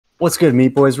What's good,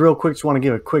 Meat Boys? Real quick, just want to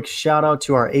give a quick shout out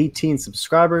to our 18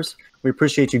 subscribers. We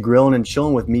appreciate you grilling and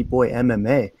chilling with Meat Boy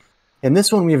MMA. In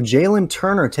this one, we have Jalin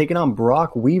Turner taking on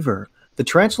Brok Weaver. The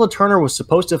Tarantula Turner was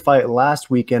supposed to fight last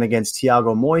weekend against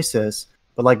Thiago Moises,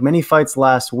 but like many fights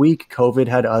last week, COVID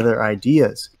had other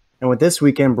ideas. And with this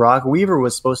weekend, Brok Weaver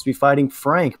was supposed to be fighting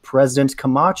Frank, President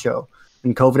Camacho,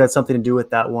 and COVID had something to do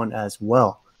with that one as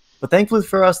well. But thankfully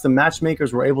for us, the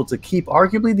matchmakers were able to keep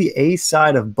arguably the A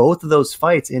side of both of those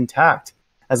fights intact,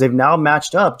 as they've now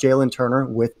matched up Jalin Turner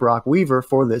with Brok Weaver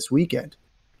for this weekend.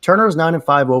 Turner is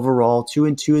 9-5 overall,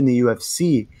 2-2 in the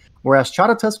UFC, whereas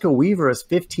Chatuska Weaver is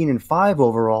 15-5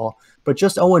 overall, but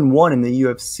just 0-1 in the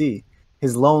UFC,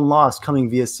 his lone loss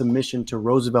coming via submission to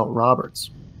Roosevelt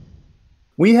Roberts.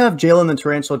 We have Jalin the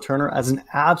Tarantula Turner as an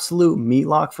absolute meat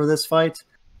lock for this fight.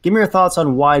 Give me your thoughts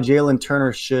on why Jalin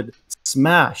Turner should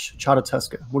smash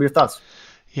Chatuska. What are your thoughts?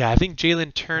 Yeah, I think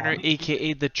Jalin Turner,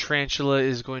 aka the Tarantula,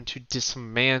 is going to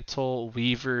dismantle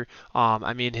Weaver.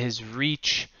 I mean, his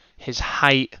reach, his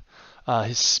height,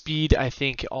 his speed, I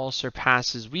think all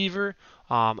surpasses Weaver.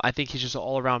 I think he's just an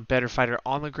all-around better fighter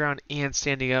on the ground and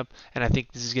standing up, and I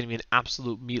think this is going to be an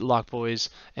absolute meat lock,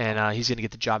 boys, and he's going to get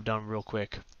the job done real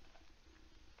quick.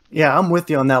 Yeah, I'm with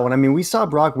you on that one. I mean, we saw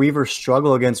Brok Weaver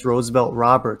struggle against Roosevelt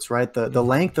Roberts, right? The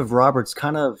length of Roberts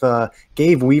kind of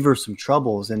gave Weaver some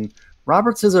troubles. And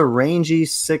Roberts is a rangy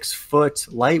 6-foot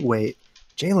lightweight.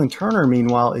 Jalin Turner,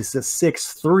 meanwhile, is a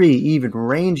 6'3", even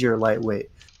rangier lightweight.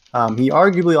 He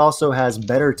arguably also has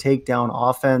better takedown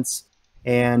offense.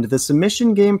 And the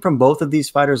submission game from both of these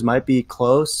fighters might be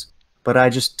close, but I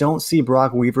just don't see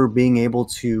Brok Weaver being able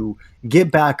to get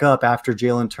back up after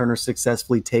Jalin Turner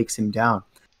successfully takes him down.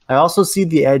 I also see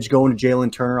the edge going to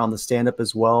Jalin Turner on the stand-up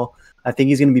as well. I think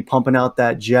he's going to be pumping out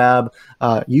that jab,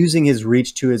 using his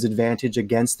reach to his advantage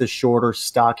against the shorter,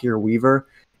 stockier Weaver.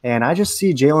 And I just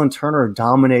see Jalin Turner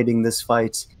dominating this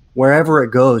fight wherever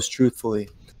it goes, truthfully.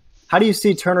 How do you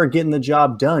see Turner getting the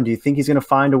job done? Do you think he's going to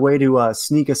find a way to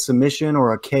sneak a submission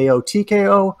or a KO,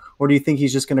 TKO? Or do you think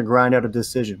he's just going to grind out a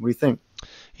decision? What do you think?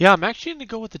 Yeah, I'm actually going to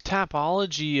go with the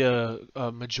Tapology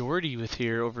majority with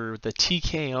here over the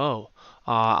TKO.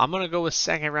 I'm going to go with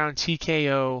second round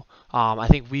TKO. I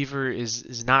think Weaver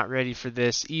is not ready for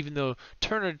this. Even though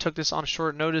Turner took this on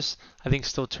short notice, I think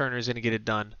still Turner is going to get it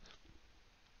done.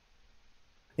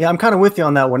 Yeah, I'm kind of with you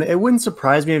on that one. It wouldn't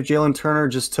surprise me if Jalin Turner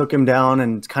just took him down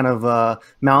and kind of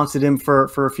mounted him for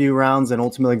a few rounds and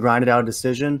ultimately grinded out a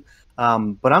decision.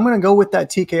 But I'm going to go with that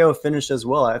TKO finish as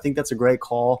well. I think that's a great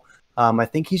call. I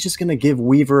think he's just going to give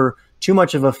Weaver too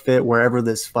much of a fit wherever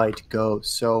this fight goes.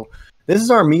 So this is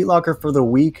our meat locker for the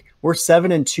week. We're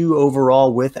 7-2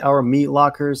 overall with our meat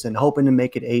lockers and hoping to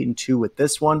make it 8-2 with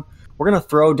this one. We're going to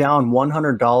throw down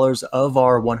 $100 of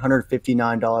our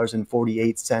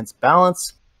 $159.48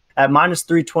 balance. At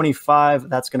 -325,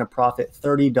 that's going to profit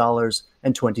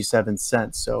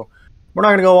 $30.27. So we're not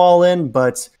going to go all in,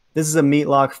 but this is a meat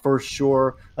lock for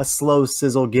sure. A slow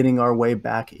sizzle getting our way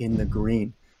back in the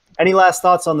green. Any last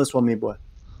thoughts on this one, meat boy?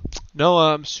 No,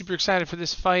 I'm super excited for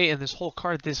this fight and this whole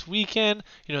card this weekend.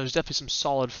 You know, there's definitely some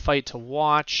solid fight to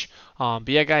watch. But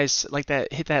yeah, guys, like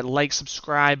that, hit that like,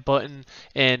 subscribe button,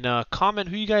 and comment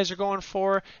who you guys are going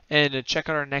for, and check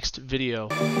out our next video.